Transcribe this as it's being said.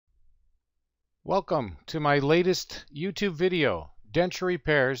Welcome to my latest YouTube video, denture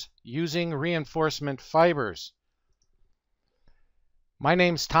repairs using reinforcement fibers. My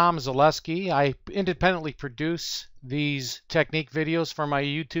name's Tom Zaleske. I independently produce these technique videos for my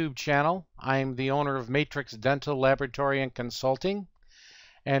YouTube channel. I'm the owner of Matrix Dental Laboratory and Consulting,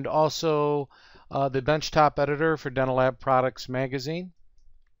 and also the benchtop editor for Dental Lab Products magazine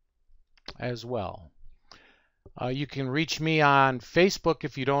as well. You can reach me on Facebook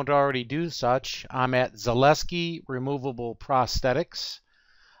if you don't already do such. I'm at Zaleske Removable Prosthetics.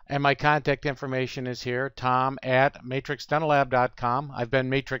 And my contact information is here, tom@matrixdentallab.com. I've been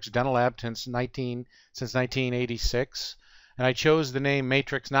Matrix Dental Lab since 1986. And I chose the name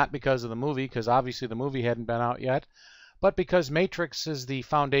Matrix not because of the movie, because obviously the movie hadn't been out yet, but because matrix is the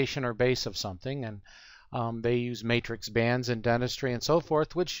foundation or base of something. And they use matrix bands in dentistry and so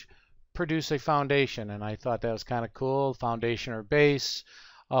forth, which produce a foundation, and I thought that was kind of cool, foundation or base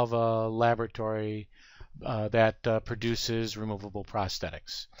of a laboratory that produces removable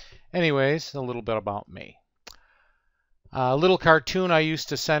prosthetics. Anyways, a little bit about me. A little cartoon I used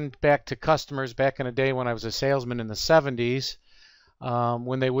to send back to customers back in the day when I was a salesman in the 70s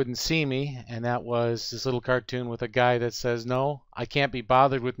when they wouldn't see me, and that was this little cartoon with a guy that says, "No, I can't be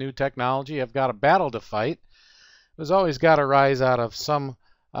bothered with new technology. I've got a battle to fight." It was always got a rise out of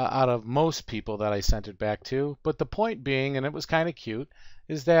out of most people that I sent it back to. But the point being, and it was kind of cute,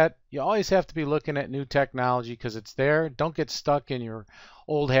 is that you always have to be looking at new technology because it's there. Don't get stuck in your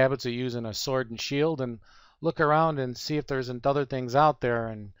old habits of using a sword and shield, and look around and see if there's other things out there,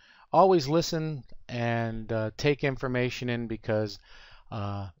 and always listen and take information in, because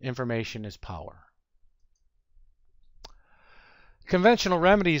information is power. Conventional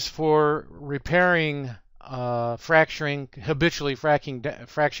remedies for repairing habitually fracturing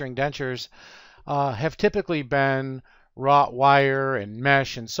dentures have typically been wrought wire and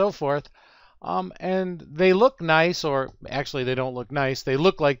mesh and so forth, and they look nice, or actually they don't look nice. They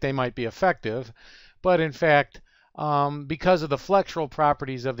look like they might be effective, but in fact, because of the flexural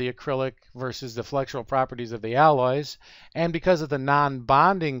properties of the acrylic versus the flexural properties of the alloys, and because of the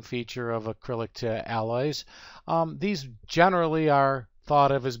non-bonding feature of acrylic to alloys, these generally are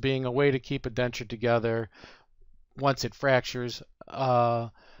thought of as being a way to keep a denture together once it fractures, so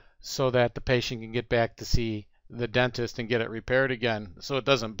that the patient can get back to see the dentist and get it repaired again, so it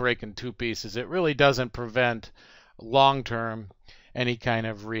doesn't break in two pieces. It really doesn't prevent long-term any kind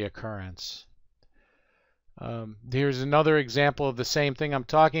of reoccurrence. Here's another example of the same thing I'm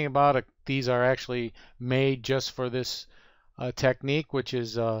talking about. These are actually made just for this technique, which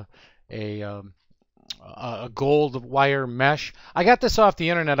is a gold wire mesh. I got this off the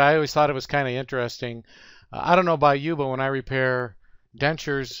internet. I always thought it was kind of interesting. I don't know about you, but when I repair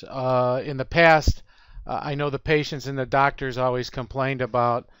dentures in the past, I know the patients and the doctors always complained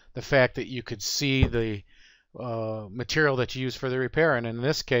about the fact that you could see the material that you use for the repair. And in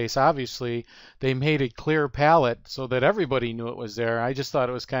this case, obviously, they made a clear palette so that everybody knew it was there. I just thought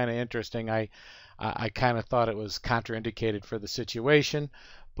it was kind of interesting. I kind of thought it was contraindicated for the situation,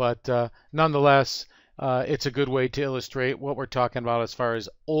 but nonetheless, it's a good way to illustrate what we're talking about as far as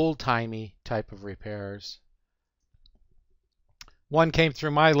old-timey type of repairs. One came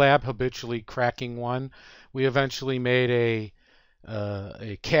through my lab, habitually cracking one. We eventually made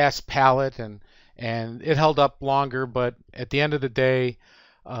a cast pallet, and it held up longer, but at the end of the day,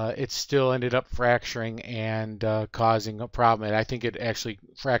 it still ended up fracturing and causing a problem. I think it actually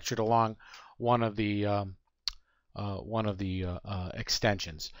fractured along one of the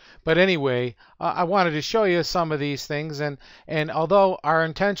extensions. But anyway, I wanted to show you some of these things, and although our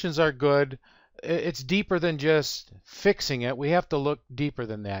intentions are good, it's deeper than just fixing it. We have to look deeper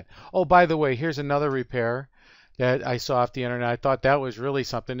than that. Oh, by the way, here's another repair that I saw off the internet. I thought that was really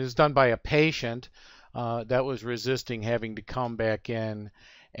something. It was done by a patient that was resisting having to come back in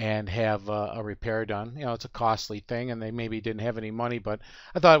and have a repair done. You know, it's a costly thing, and they maybe didn't have any money, but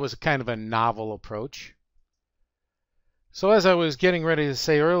I thought it was kind of a novel approach. So as I was getting ready to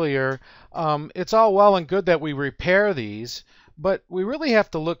say earlier, it's all well and good that we repair these, but we really have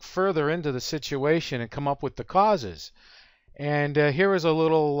to look further into the situation and come up with the causes. And here is a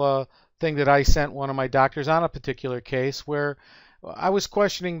little thing that I sent one of my doctors on a particular case where I was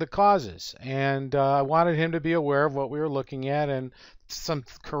questioning the causes, and I wanted him to be aware of what we were looking at and some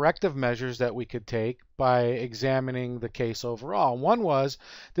corrective measures that we could take by examining the case overall. One was,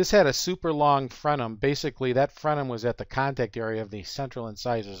 this had a super long frenum. Basically, that frenum was at the contact area of the central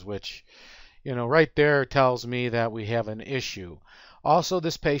incisors, which, you know, right there tells me that we have an issue. Also,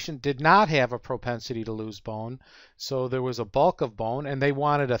 this patient did not have a propensity to lose bone, so there was a bulk of bone, and they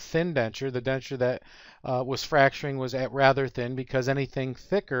wanted a thin denture. The denture that was fracturing was rather thin because anything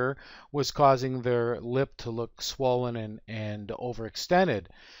thicker was causing their lip to look swollen and overextended.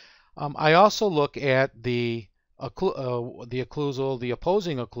 I also look at the occlusal, the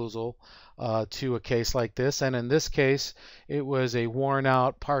opposing occlusal to a case like this, and in this case, it was a worn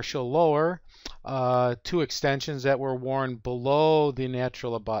out partial lower, two extensions that were worn below the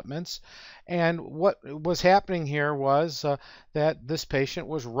natural abutments. And what was happening here was that this patient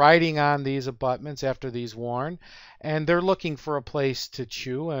was riding on these abutments after these worn, and they're looking for a place to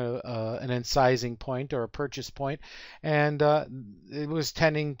chew, an incising point or a purchase point, and it was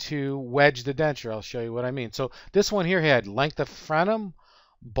tending to wedge the denture. I'll show you what I mean. So this one here had length of frenum,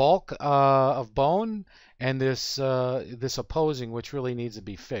 bulk of bone, and this opposing, which really needs to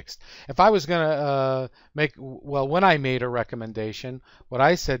be fixed. If I was going to when I made a recommendation, what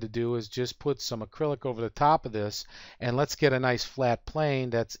I said to do is just put some acrylic over the top of this, and let's get a nice flat plane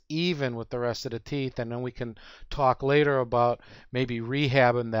that's even with the rest of the teeth, and then we can talk later about maybe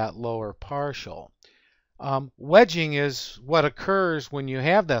rehabbing that lower partial. Wedging is what occurs when you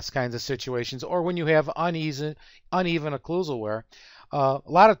have those kinds of situations, or when you have uneven occlusal wear. A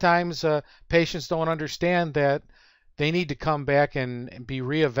lot of times patients don't understand that they need to come back and be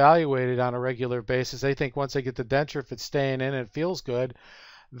reevaluated on a regular basis. They think once they get the denture, if it's staying in and it feels good,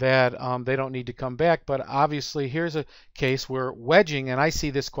 that they don't need to come back. But obviously here's a case where wedging, and I see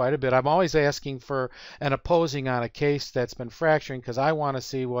this quite a bit. I'm always asking for an opposing on a case that's been fracturing because I want to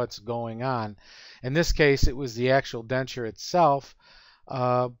see what's going on. In this case, it was the actual denture itself.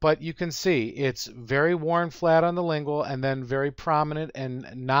 But you can see it's very worn flat on the lingual and then very prominent and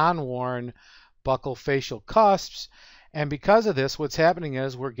non-worn buccal facial cusps. And because of this, what's happening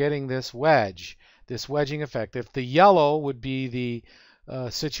is we're getting this wedge, this wedging effect. If the yellow would be the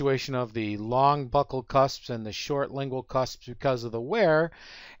situation of the long buccal cusps and the short lingual cusps because of the wear,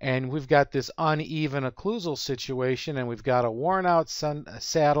 and we've got this uneven occlusal situation, and we've got a worn out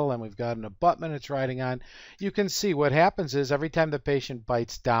saddle, and we've got an abutment it's riding on. You can see what happens is every time the patient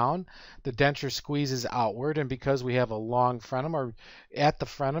bites down, the denture squeezes outward, and because we have a long frenum, or at the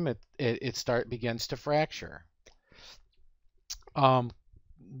frenum, it begins to fracture.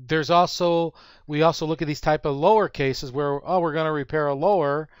 We also look at these type of lower cases where we're going to repair a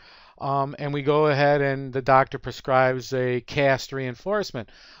lower, and we go ahead and the doctor prescribes a cast reinforcement.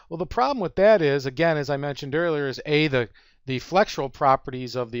 Well, the problem with that is, again, as I mentioned earlier, is the flexural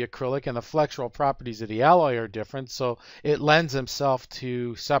properties of the acrylic and the flexural properties of the alloy are different, so it lends itself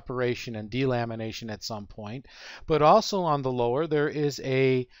to separation and delamination at some point. But also on the lower, there is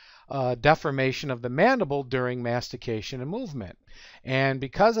a deformation of the mandible during mastication and movement. And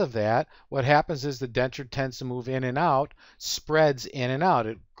because of that, what happens is the denture tends to move in and out, spreads in and out.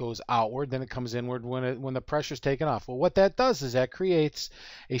 It goes outward, then it comes inward when the pressure is taken off. Well, what that does is that creates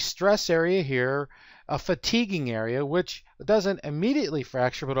a stress area here, a fatiguing area, which doesn't immediately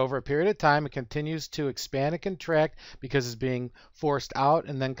fracture, but over a period of time it continues to expand and contract because it's being forced out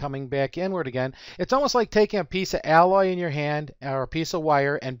and then coming back inward again. It's almost like taking a piece of alloy in your hand or a piece of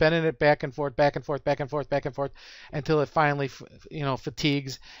wire and bending it back and forth, back and forth, back and forth, back and forth until it finally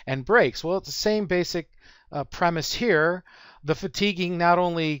fatigues and breaks. Well, it's the same basic premise here. The fatiguing not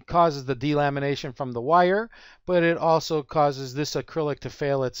only causes the delamination from the wire, but it also causes this acrylic to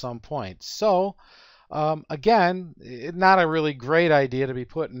fail at some point. So again, not a really great idea to be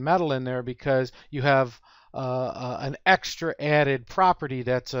putting metal in there because you have an extra added property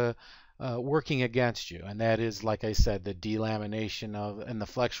that's working against you, and that is, like I said, the delamination and the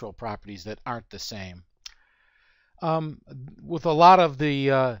flexural properties that aren't the same. With a lot of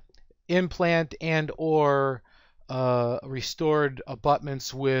the implant and or restored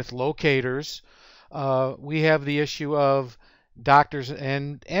abutments with locators, we have the issue of doctors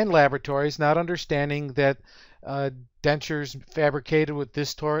and laboratories not understanding that dentures fabricated with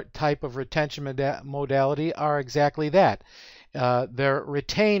this type of retention modality are exactly that. They're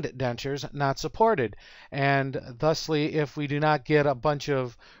retained dentures, not supported. And thusly, if we do not get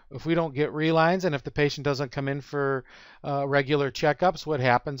if we don't get relines, and if the patient doesn't come in for regular checkups, what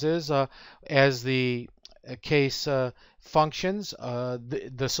happens is, as the case functions,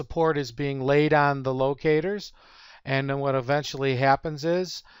 the support is being laid on the locators. And then what eventually happens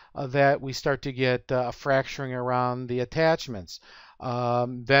is that we start to get a fracturing around the attachments.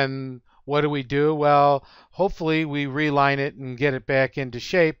 Then what do? Well, hopefully we reline it and get it back into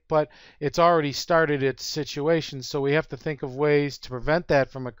shape, but it's already started its situation, so we have to think of ways to prevent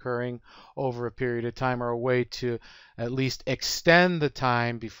that from occurring over a period of time, or a way to at least extend the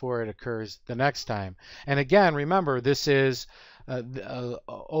time before it occurs the next time. And again, remember, this is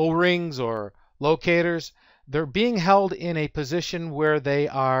O-rings or locators, they're being held in a position where they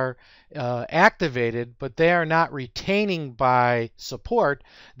are activated, but they are not retaining by support.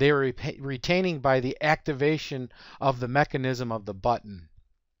 They are retaining by the activation of the mechanism of the button.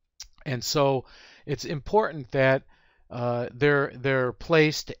 And so it's important that they're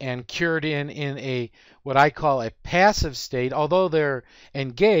placed and cured in a what I call a passive state. Although they're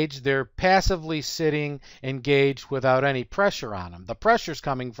engaged, they're passively sitting engaged without any pressure on them. The pressure's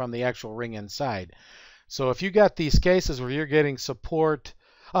coming from the actual ring inside. So if you got these cases where you're getting support,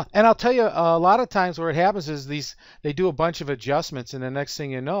 and I'll tell you, a lot of times where it happens is they do a bunch of adjustments, and the next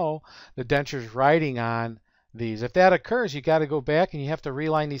thing you know, the denture's riding on these. If that occurs, you got to go back and you have to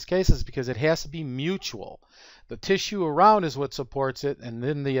reline these cases because it has to be mutual. The tissue around is what supports it, and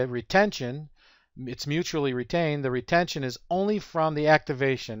then the retention, it's mutually retained. The retention is only from the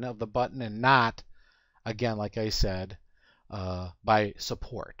activation of the button and not, again, like I said, by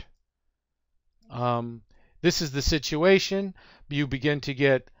support. This is the situation. You begin to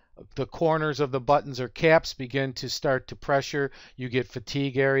get the corners of the buttons or caps begin to start to pressure. You get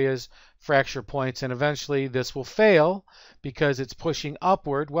fatigue areas, fracture points, and eventually this will fail because it's pushing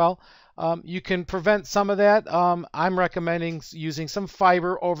upward. Well, you can prevent some of that. I'm recommending using some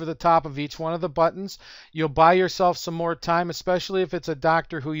fiber over the top of each one of the buttons. You'll buy yourself some more time, especially if it's a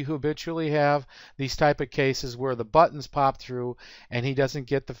doctor who you habitually have these type of cases where the buttons pop through and he doesn't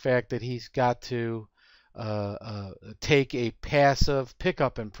get the fact that he's got to take a passive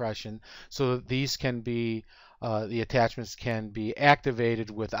pickup impression so that these can be the attachments can be activated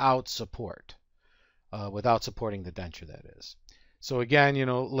without support, without supporting the denture, that is. So again,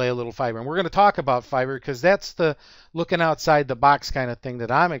 lay a little fiber. And we're going to talk about fiber because that's the looking outside the box kind of thing that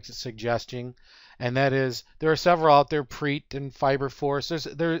I'm suggesting. And that is, there are several out there, Preet and Fiber Force.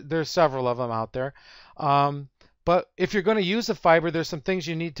 There's several of them out there. But if you're going to use a fiber, there's some things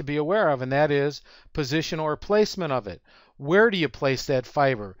you need to be aware of, and that is position or placement of it. Where do you place that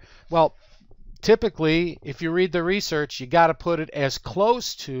fiber? Well, typically, if you read the research, you got to put it as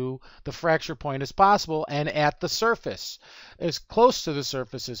close to the fracture point as possible and at the surface, as close to the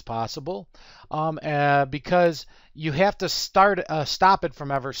surface as possible, because you have to stop it from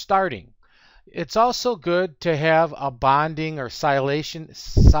ever starting. It's also good to have a bonding or silination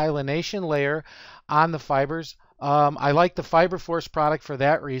layer on the fibers. I like the Fiber Force product for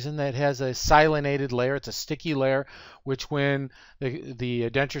that reason. That has a silinated layer. It's a sticky layer, which when the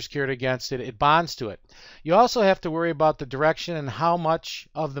denture is cured against it, it bonds to it. You also have to worry about the direction and how much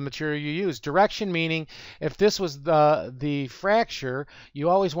of the material you use. Direction meaning if this was the fracture, you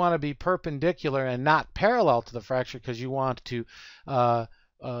always want to be perpendicular and not parallel to the fracture because you want to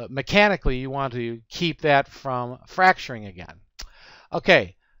mechanically you want to keep that from fracturing again.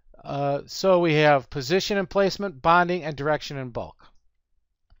 Okay. So we have position and placement, bonding, and direction and bulk.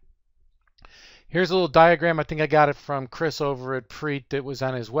 Here's a little diagram. I think I got it from Chris over at Preet that was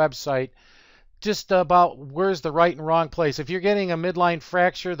on his website. Just about where's the right and wrong place. If you're getting a midline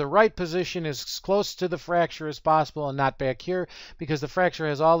fracture, the right position is as close to the fracture as possible and not back here because the fracture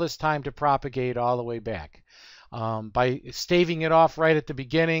has all this time to propagate all the way back. By staving it off right at the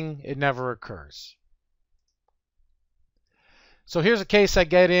beginning, it never occurs. So here's a case I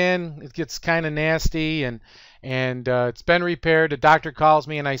get in. It gets kind of nasty, and it's been repaired. The doctor calls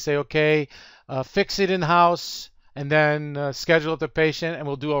me, and I say, okay, fix it in house, and then schedule the patient, and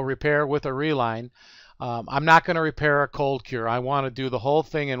we'll do a repair with a reline. I'm not going to repair a cold cure. I want to do the whole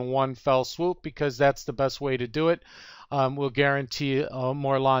thing in one fell swoop because that's the best way to do it. We'll guarantee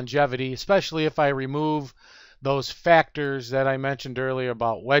more longevity, especially if I remove those factors that I mentioned earlier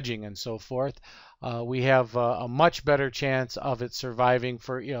about wedging and so forth. We have a much better chance of it surviving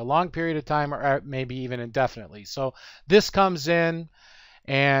for a long period of time or maybe even indefinitely. So this comes in,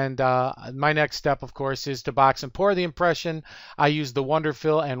 and my next step, of course, is to box and pour the impression. I use the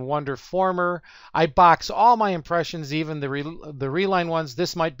Wonderfill and Wonderformer. I box all my impressions, even the reline ones.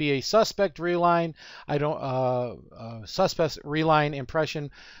 This might be a suspect reline. I don't suspect reline impression,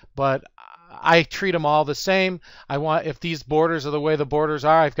 but I treat them all the same. If these borders are the way the borders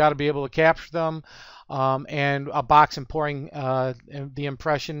are, I've got to be able to capture them. And a box and pouring the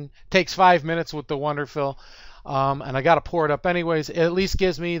impression takes 5 minutes with the Wonderfill. And I got to pour it up anyways. It at least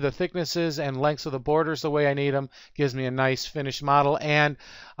gives me the thicknesses and lengths of the borders the way I need them. Gives me a nice finished model and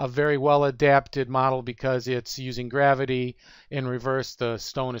a very well adapted model because it's using gravity in reverse. The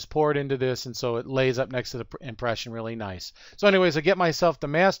stone is poured into this, and so it lays up next to the impression really nice. So anyways, I get myself the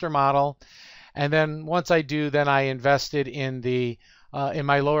master model, and then once I do, then I invested in the in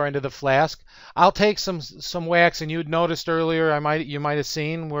my lower end of the flask. I'll take some wax, and you'd noticed earlier, you might have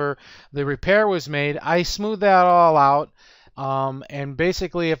seen where the repair was made. I smoothed that all out. And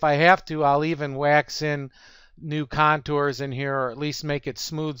basically, if I have to, I'll even wax in new contours in here, or at least make it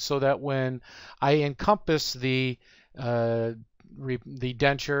smooth so that when I encompass uh, the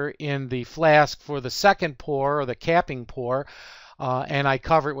denture in the flask for the second pour or the capping pour, and I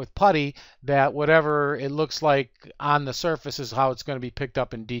cover it with putty, that whatever it looks like on the surface is how it's going to be picked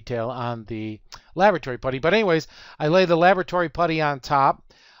up in detail on the laboratory putty. But anyways, I lay the laboratory putty on top,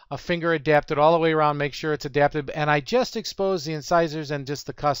 a finger adapted all the way around, make sure it's adapted, and I just expose the incisors and just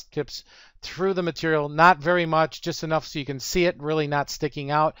the cusp tips through the material, not very much, just enough so you can see it really not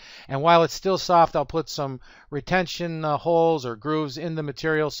sticking out. And while it's still soft, I'll put some retention holes or grooves in the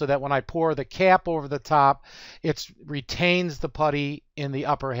material so that when I pour the cap over the top, it retains the putty in the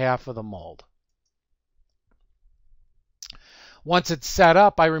upper half of the mold. Once it's set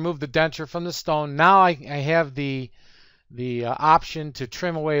up, I remove the denture from the stone. Now I have the option to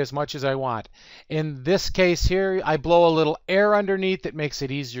trim away as much as I want. In this case here, I blow a little air underneath. It makes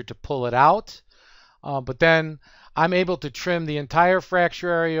it easier to pull it out. But then I'm able to trim the entire fracture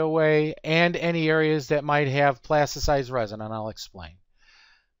area away and any areas that might have plasticized resin, and I'll explain.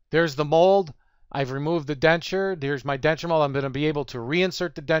 There's the mold. I've removed the denture. There's my denture mold. I'm going to be able to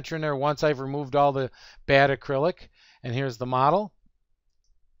reinsert the denture in there once I've removed all the bad acrylic. And here's the model.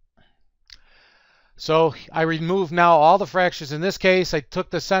 So I remove now all the fractures. In this case, I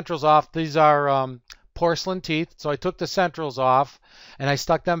took the centrals off. These are porcelain teeth. So I took the centrals off and I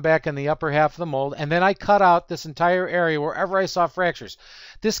stuck them back in the upper half of the mold. And then I cut out this entire area wherever I saw fractures.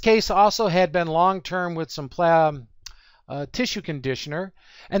 This case also had been long-term with some tissue conditioner.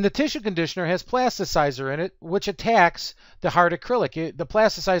 And the tissue conditioner has plasticizer in it, which attacks the hard acrylic. The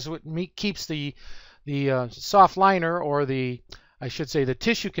plasticizer keeps the soft liner, or I should say the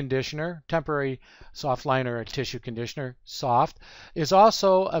tissue conditioner, temporary soft liner or tissue conditioner, soft, is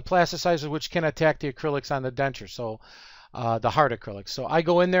also a plasticizer which can attack the acrylics on the denture, so the hard acrylics. So I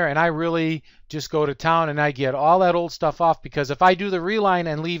go in there and I really just go to town and I get all that old stuff off, because if I do the reline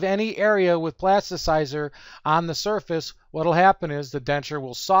and leave any area with plasticizer on the surface, what'll happen is the denture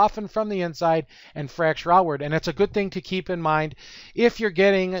will soften from the inside and fracture outward. And it's a good thing to keep in mind if you're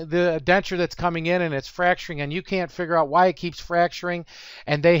getting the denture that's coming in and it's fracturing and you can't figure out why it keeps fracturing,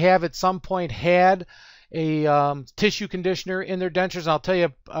 and they have at some point had a tissue conditioner in their dentures. And I'll tell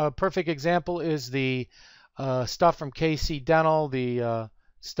you a perfect example is the stuff from KC Dental, the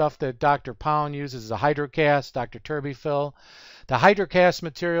stuff that Dr. Pound uses, the Hydrocast, Dr. Turbyfill. The Hydrocast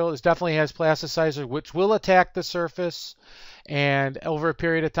material definitely has plasticizer, which will attack the surface and over a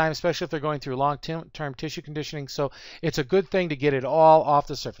period of time, especially if they're going through long-term tissue conditioning. So it's a good thing to get it all off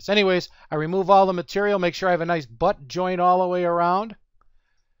the surface. Anyways, I remove all the material, make sure I have a nice butt joint all the way around.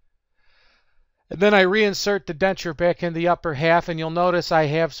 And then I reinsert the denture back in the upper half, and you'll notice I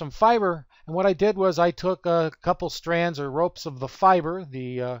have some fiber. And what I did was I took a couple strands or ropes of the fiber,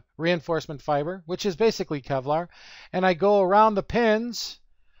 the reinforcement fiber, which is basically Kevlar, and I go around the pins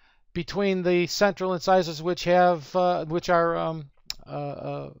between the central incisors, which are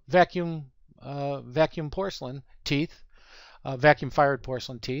vacuum porcelain teeth, vacuum-fired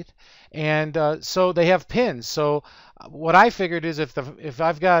porcelain teeth, and so they have pins. So what I figured is if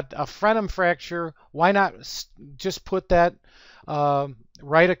I've got a frenum fracture, why not just put that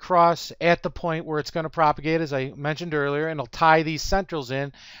right across at the point where it's going to propagate, as I mentioned earlier, and it'll tie these centrals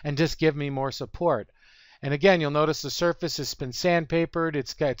in and just give me more support. And again, you'll notice the surface has been sandpapered.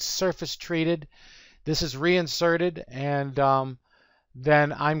 It's got surface treated. This is reinserted, and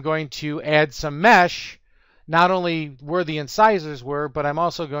then I'm going to add some mesh, not only where the incisors were, but I'm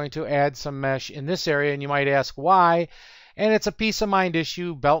also going to add some mesh in this area. And you might ask why. And it's a peace of mind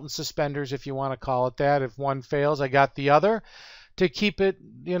issue, belt and suspenders, if you want to call it that. If one fails, I got the other, to keep it,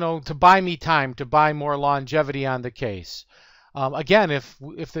 to buy me time, to buy more longevity on the case. Again,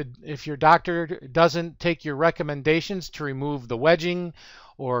 if your doctor doesn't take your recommendations to remove the wedging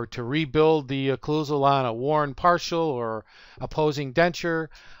or to rebuild the occlusal on a worn partial or opposing denture,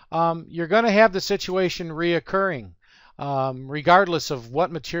 you're going to have the situation reoccurring, regardless of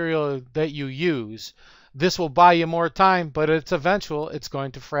what material that you use. This will buy you more time, but it's eventual. It's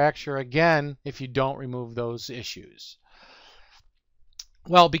going to fracture again if you don't remove those issues.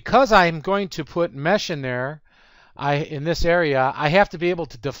 Well, because I'm going to put mesh in there, in this area, I have to be able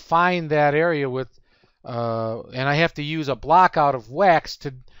to define that area with, and I have to use a block out of wax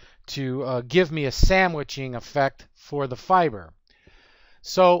to give me a sandwiching effect for the fiber.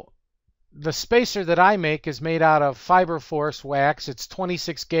 So the spacer that I make is made out of Fiber Force wax. It's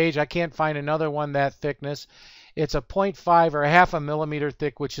 26 gauge. I can't find another one that thickness. It's a 0.5 or a half a millimeter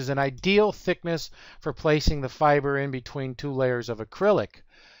thick, which is an ideal thickness for placing the fiber in between two layers of acrylic.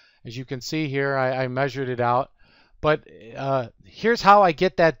 As you can see here, I measured it out. But here's how I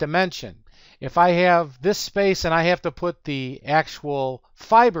get that dimension. If I have this space and I have to put the actual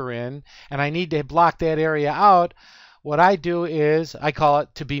fiber in and I need to block that area out, what I do is, I call it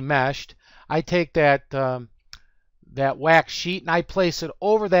to be meshed. I take that that wax sheet and I place it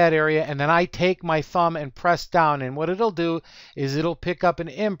over that area, and then I take my thumb and press down, and what it'll do is it'll pick up an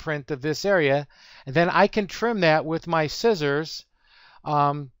imprint of this area, and then I can trim that with my scissors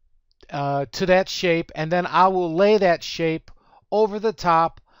to that shape, and then I will lay that shape over the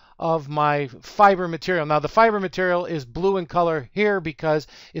top of my fiber material. Now the fiber material is blue in color here because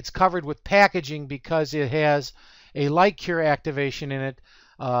it's covered with packaging, because it has a light cure activation in it.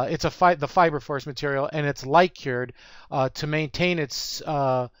 It's the fiber force material, and it's light cured to maintain its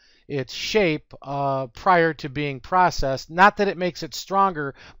shape prior to being processed. Not that it makes it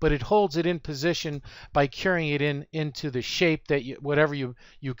stronger, but it holds it in position by curing it into the shape that whatever you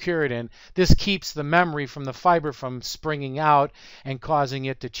cure it in. This keeps the memory from the fiber from springing out and causing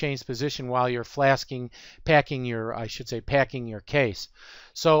it to change position while you're packing your case.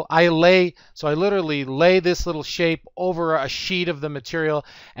 So I literally lay this little shape over a sheet of the material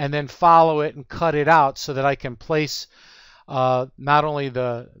and then follow it and cut it out so that I can place not only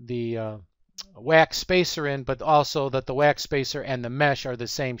the wax spacer in, but also that the wax spacer and the mesh are the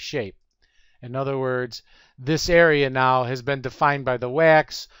same shape. In other words, this area now has been defined by the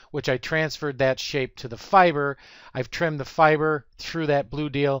wax, which I transferred that shape to the fiber. I've trimmed the fiber through that blue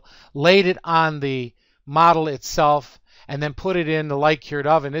deal, laid it on the model itself, and then put it in the light cured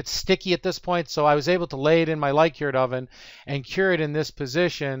oven. It's sticky at this point, so I was able to lay it in my light cured oven and cure it in this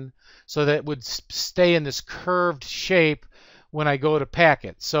position so that it would stay in this curved shape when I go to pack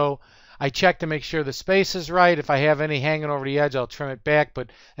it. So I check to make sure the space is right. If I have any hanging over the edge, I'll trim it back, but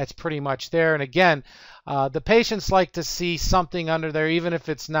that's pretty much there. And again, the patients like to see something under there, even if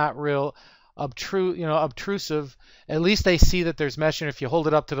it's not real obtrusive. At least they see that there's mesh, and if you hold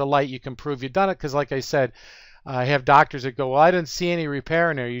it up to the light, you can prove you've done it, because like I said, I have doctors that go, well, I didn't see any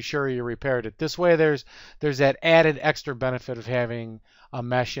repair in there. Are you sure you repaired it? This way there's that added extra benefit of having a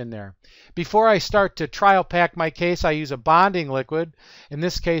mesh in there. Before I start to trial pack my case, I use a bonding liquid. In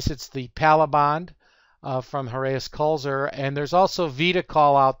this case, it's the Palabond from Horace Kulzer, and there's also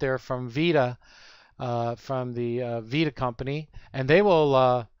Vitacol out there from Vita, from the Vita company, and they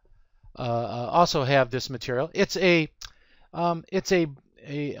will also have this material. It's a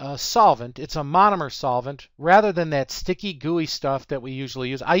solvent. It's a monomer solvent rather than that sticky, gooey stuff that we usually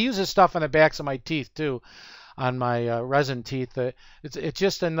use. I use this stuff on the backs of my teeth too, on my resin teeth. It's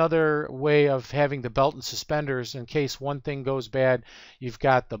just another way of having the belt and suspenders in case one thing goes bad. You've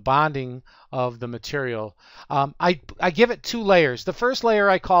got the bonding of the material. I give it 2 layers. The first layer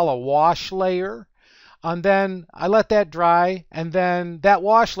I call a wash layer. And then I let that dry, and then that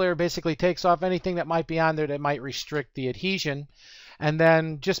wash layer basically takes off anything that might be on there that might restrict the adhesion. And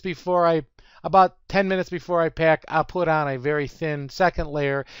then just about 10 minutes before I pack, I'll put on a very thin second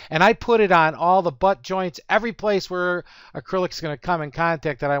layer, and I put it on all the butt joints, every place where acrylic's going to come in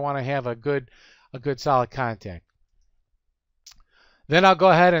contact that I want to have a good solid contact. Then I'll go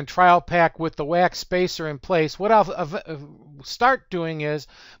ahead and trial pack with the wax spacer in place. What I'll start doing is,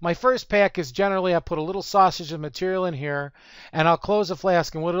 my first pack is generally I put a little sausage of material in here, and I'll close the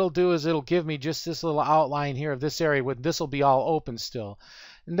flask, and what it'll do is it'll give me just this little outline here of this area, where this will be all open still.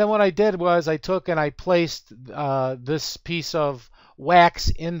 And then what I did was I took and I placed this piece of wax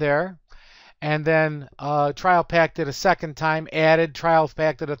in there, and then trial packed it a second time, added, trial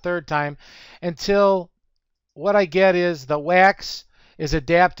packed it a third time, until what I get is the wax is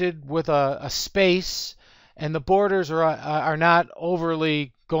adapted with a space, and the borders are not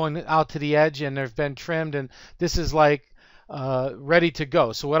overly going out to the edge, and they've been trimmed, and this is like ready to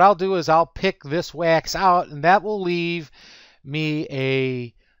go. So what I'll do is I'll pick this wax out, and that will leave me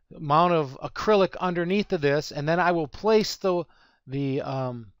a amount of acrylic underneath of this, and then I will place the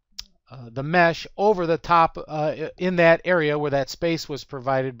mesh over the top in that area where that space was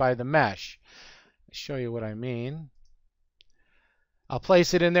provided by the mesh. I'll show you what I mean. I'll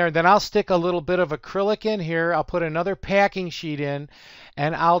place it in there, and then I'll stick a little bit of acrylic in here. I'll put another packing sheet in,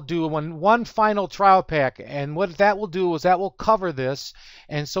 and I'll do one final trial pack. And what that will do is that will cover this.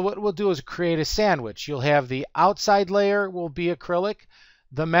 And so what we'll do is create a sandwich. You'll have the outside layer will be acrylic,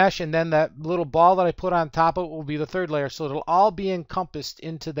 the mesh, and then that little ball that I put on top of it will be the third layer. So it'll all be encompassed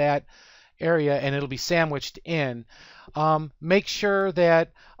into that area, and it'll be sandwiched in. Make sure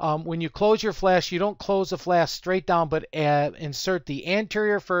that when you close your flask, you don't close the flask straight down, but insert the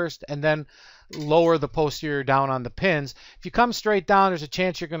anterior first and then lower the posterior down on the pins. If you come straight down, there's a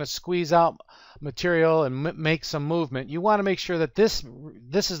chance you're going to squeeze out material and make some movement. You want to make sure that this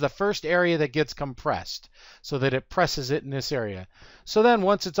is the first area that gets compressed, so that it presses it in this area. So then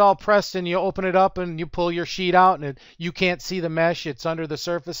once it's all pressed and you open it up and you pull your sheet out and you can't see the mesh, it's under the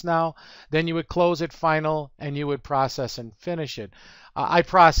surface now, then you would close it final and you would process and finish it. I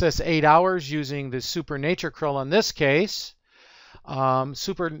process 8 hours using the Super Nature Krill in this case. The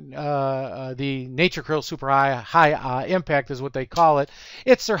Nature Krill Super High Impact is what they call it.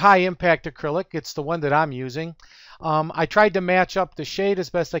 It's their high impact acrylic. It's the one that I'm using. I tried to match up the shade as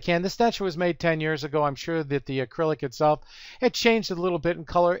best I can. This denture was made 10 years ago. I'm sure that the acrylic itself had changed a little bit in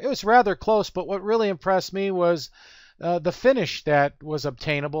color. It was rather close, but what really impressed me was the finish that was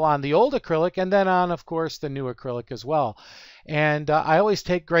obtainable on the old acrylic, and then on, of course, the new acrylic as well. And I always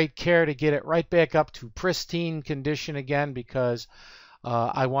take great care to get it right back up to pristine condition again, because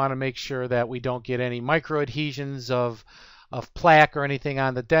I want to make sure that we don't get any micro adhesions of plaque or anything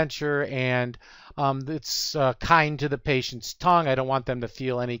on the denture, and it's kind to the patient's tongue. I don't want them to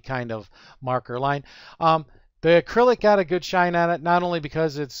feel any kind of mark or line. The acrylic got a good shine on it, not only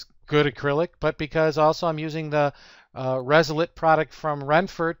because it's good acrylic, but because also I'm using the Resolute product from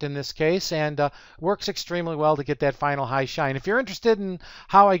Renfert in this case, and works extremely well to get that final high shine. If you're interested in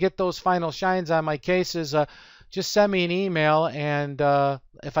how I get those final shines on my cases, just send me an email, and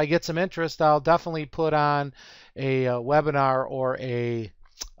if I get some interest, I'll definitely put on a webinar or a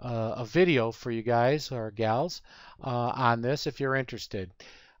video for you guys or gals on this if you're interested.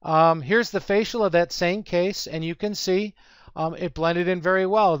 Here's the facial of that same case, and you can see it blended in very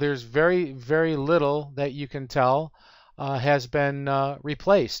well. There's very, very little that you can tell has been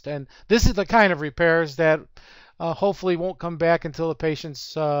replaced. And this is the kind of repairs that hopefully won't come back until the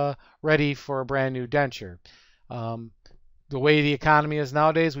patient's ready for a brand new denture. The way the economy is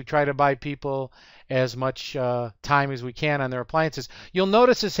nowadays, we try to buy people as much time as we can on their appliances. You'll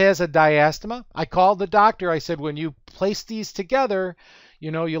notice this has a diastema. I called the doctor. I said, when you place these together,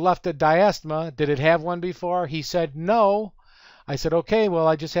 you know, you left a diastema. Did it have one before? He said, no. I said, okay, well,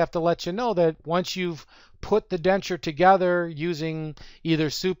 I just have to let you know that once you've put the denture together using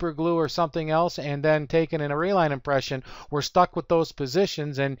either super glue or something else and then taken in a reline impression, we're stuck with those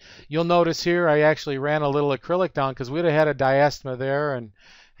positions. And you'll notice here I actually ran a little acrylic down because we'd have had a diastema there and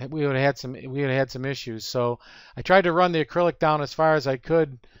we would have had some issues. So I tried to run the acrylic down as far as I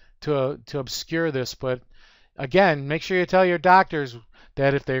could to obscure this. But again, make sure you tell your doctors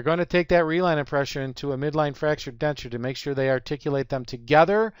that if they're going to take that reline impression into a midline fractured denture, to make sure they articulate them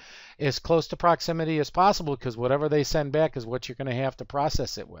together as close to proximity as possible, because whatever they send back is what you're going to have to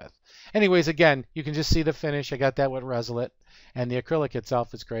process it with. Anyways, again, you can just see the finish. I got that with Resolute, and the acrylic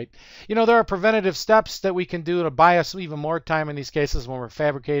itself is great. You know, there are preventative steps that we can do to buy us even more time in these cases when we're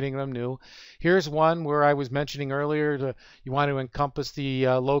fabricating them new. Here's one where I was mentioning earlier, you want to encompass the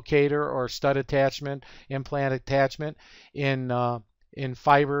locator or stud attachment, implant attachment in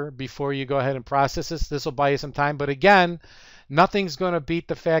fiber before you go ahead and process this. This will buy you some time, but again, nothing's going to beat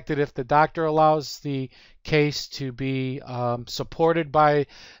the fact that if the doctor allows the case to be supported by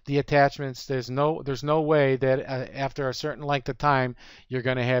the attachments, there's no way that after a certain length of time you're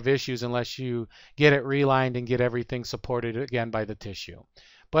going to have issues unless you get it relined and get everything supported again by the tissue.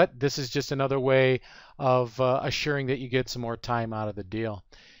 But this is just another way of assuring that you get some more time out of the deal.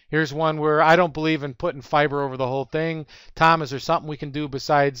 Here's one where I don't believe in putting fiber over the whole thing. Tom, is there something we can do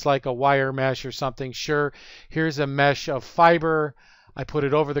besides like a wire mesh or something? Sure. Here's a mesh of fiber. I put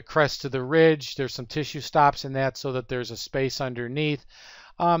it over the crest of the ridge. There's some tissue stops in that so that there's a space underneath.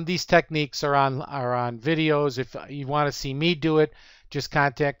 These techniques are on videos. If you want to see me do it, just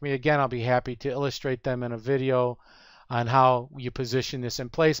contact me. Again, I'll be happy to illustrate them in a video on how you position this in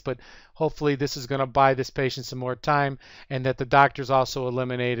place, but hopefully this is going to buy this patient some more time, and that the doctors also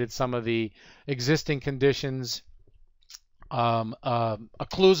eliminated some of the existing conditions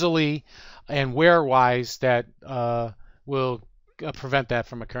occlusally and wear-wise that will prevent that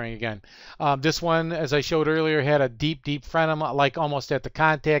from occurring again. This one, as I showed earlier, had a deep frenum, like almost at the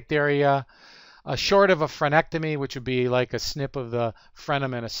contact area, short of a frenectomy, which would be like a snip of the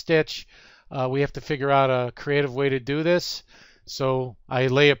frenum and a stitch. We have to figure out a creative way to do this. So I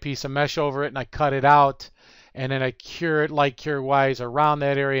lay a piece of mesh over it and I cut it out, and then I cure it light cure wise around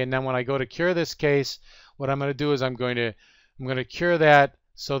that area. And then when I go to cure this case, what I'm going to do is I'm going to cure that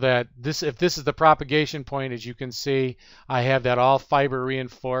so that if this is the propagation point, as you can see, I have that all fiber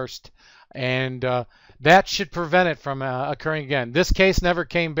reinforced, and that should prevent it from occurring again. This case never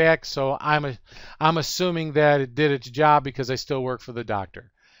came back, so I'm assuming that it did its job because I still work for the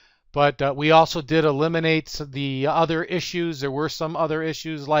doctor. But we also did eliminate the other issues. There were some other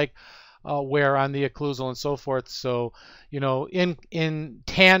issues like wear on the occlusal and so forth. So, in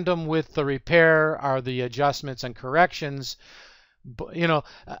tandem with the repair are the adjustments and corrections.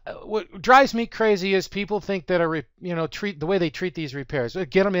 What drives me crazy is people think that treat the way they treat these repairs,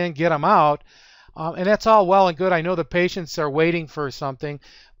 get them in, get them out, and that's all well and good. I know the patients are waiting for something,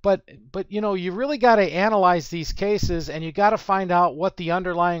 but you really got to analyze these cases, and you got to find out what the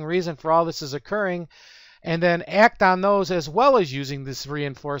underlying reason for all this is occurring, and then act on those, as well as using this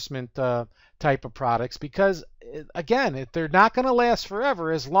reinforcement type of products, because again, they're not going to last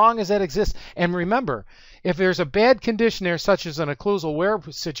forever as long as that exists. And remember, if there's a bad condition there, such as an occlusal wear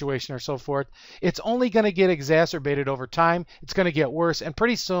situation or so forth, it's only going to get exacerbated over time. It's going to get worse, and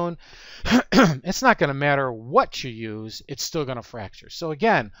pretty soon it's not going to matter what you use, it's still going to fracture. So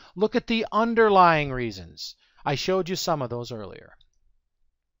again, look at the underlying reasons. I showed you some of those earlier.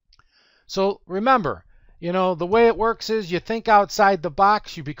 So remember, the way it works is you think outside the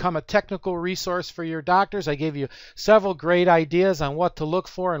box, you become a technical resource for your doctors. I gave you several great ideas on what to look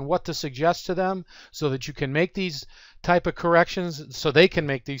for and what to suggest to them so that you can make these type of corrections, so they can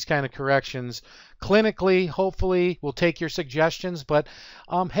make these kind of corrections clinically. Hopefully, we'll take your suggestions. But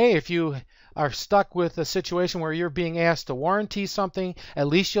hey, if you are stuck with a situation where you're being asked to warranty something, at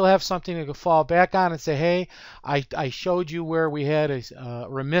least you'll have something to fall back on and say, hey, I showed you where we had a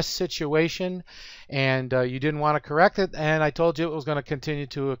remiss situation and you didn't want to correct it, and I told you it was going to continue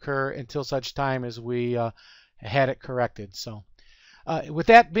to occur until such time as we had it corrected. So with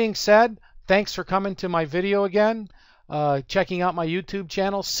that being said, thanks for coming to my video again. Checking out my YouTube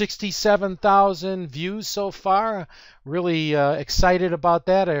channel, 67,000 views so far. Really excited about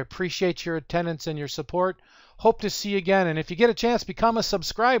that. I appreciate your attendance and your support. Hope to see you again. And if you get a chance, become a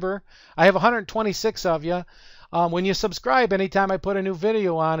subscriber. I have 126 of you. When you subscribe, anytime I put a new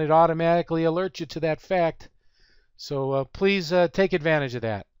video on, it automatically alerts you to that fact. So please take advantage of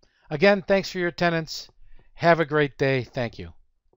that. Again, thanks for your attendance. Have a great day. Thank you.